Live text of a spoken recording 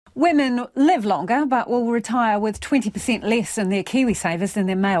Women live longer but will retire with 20% less in their KiwiSavers than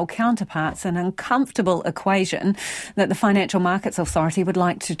their male counterparts, an uncomfortable equation that the Financial Markets Authority would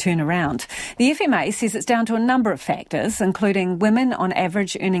like to turn around. The FMA says it's down to a number of factors, including women on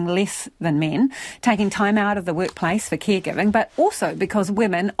average earning less than men, taking time out of the workplace for caregiving, but also because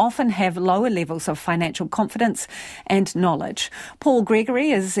women often have lower levels of financial confidence and knowledge. Paul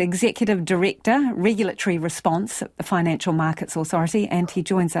Gregory is Executive Director, Regulatory Response at the Financial Markets Authority, and he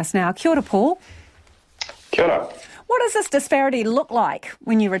joins us now. Kia ora, Paul. Kia ora. What does this disparity look like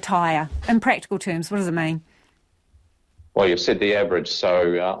when you retire? In practical terms, what does it mean? Well, you've said the average.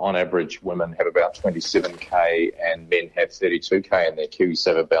 So on average, women have about 27k and men have 32k in their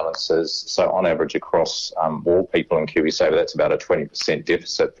KiwiSaver balances. So on average across all people in KiwiSaver, that's about a 20%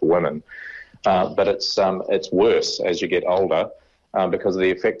 deficit for women. But it's worse as you get older because of the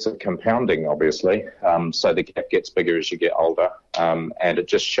effects of compounding, obviously. So the gap gets bigger as you get older, and it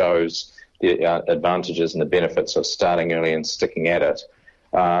just shows the advantages and the benefits of starting early and sticking at it,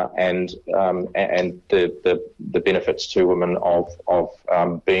 and the benefits to women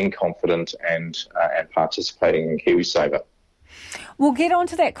of being confident and participating in KiwiSaver. We'll get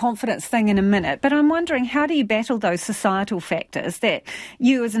onto that confidence thing in a minute, but I'm wondering, how do you battle those societal factors that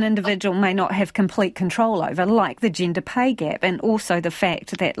you as an individual may not have complete control over, like the gender pay gap and also the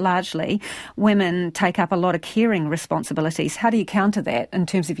fact that largely women take up a lot of caring responsibilities? How do you counter that in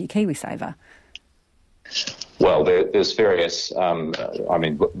terms of your KiwiSaver? Well, there's various,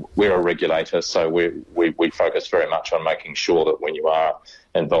 we're a regulator, so we focus very much on making sure that when you are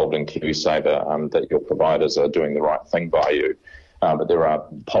involved in KiwiSaver, that your providers are doing the right thing by you. But there are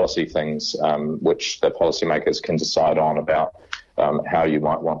policy things which the policymakers can decide on about how you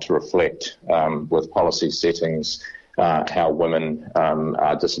might want to reflect with policy settings, how women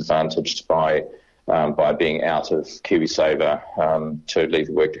are disadvantaged by being out of KiwiSaver to leave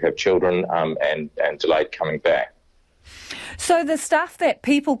work to have children and delayed coming back. So the stuff that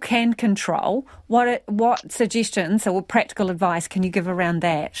people can control, what suggestions or practical advice can you give around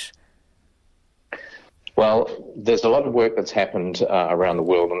that? Well, there's a lot of work that's happened around the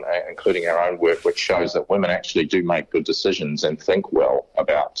world, including our own work, which shows that women actually do make good decisions and think well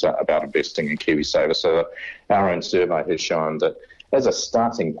about investing in KiwiSaver. So our own survey has shown that as a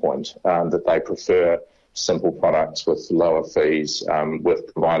starting point, that they prefer simple products with lower fees,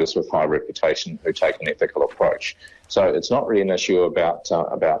 with providers with high reputation who take an ethical approach. So it's not really an issue about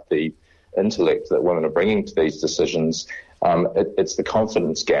the intellect that women are bringing to these decisions. It's the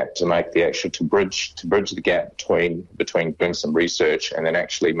confidence gap to bridge the gap between doing some research and then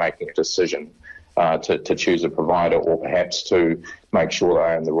actually making a decision to choose a provider, or perhaps to make sure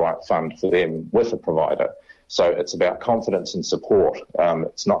they're in the right fund for them with a provider. So it's about confidence and support.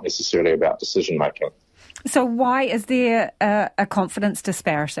 It's not necessarily about decision making. So why is there a confidence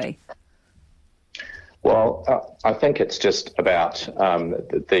disparity? Well, I think it's just about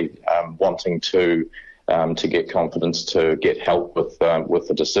the wanting to get confidence to get help with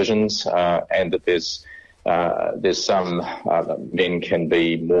the decisions, and that there's some men can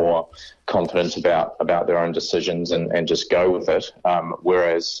be more confident about their own decisions and just go with it,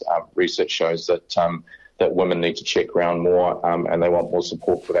 whereas research shows that women need to check around more and they want more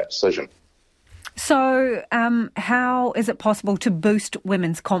support for that decision. So how is it possible to boost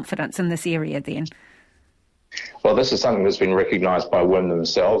women's confidence in this area then? Well, this is something that's been recognised by women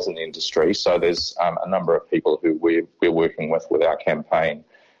themselves in the industry. So there's a number of people who we're working with our campaign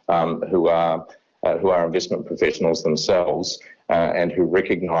who are investment professionals themselves and who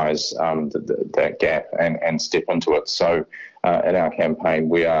recognise that gap and step into it. So in our campaign,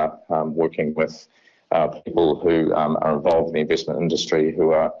 we are working with people who are involved in the investment industry,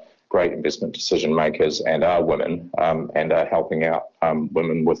 who are great investment decision makers and are women, and are helping out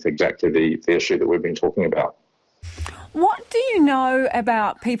women with exactly the issue that we've been talking about. What do you know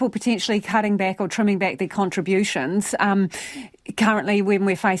about people potentially cutting back or trimming back their contributions currently when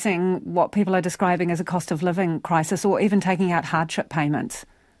we're facing what people are describing as a cost of living crisis, or even taking out hardship payments?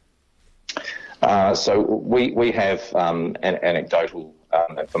 So we have anecdotal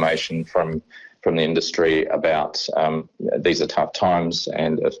information from the industry about these are tough times,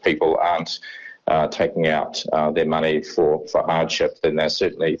 and if people aren't taking out their money for hardship, then they're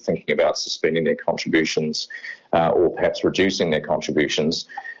certainly thinking about suspending their contributions or perhaps reducing their contributions.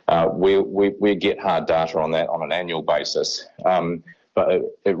 We get hard data on that on an annual basis, but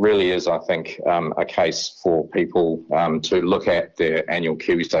it really is, I think, a case for people to look at their annual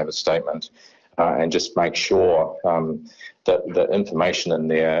KiwiSaver statement and just make sure that the information in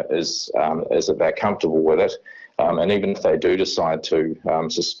there is that they're comfortable with it. And even if they do decide to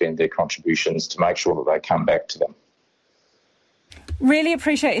suspend their contributions, to make sure that they come back to them. Really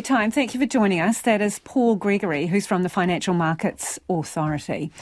appreciate your time. Thank you for joining us. That is Paul Gregory, who's from the Financial Markets Authority.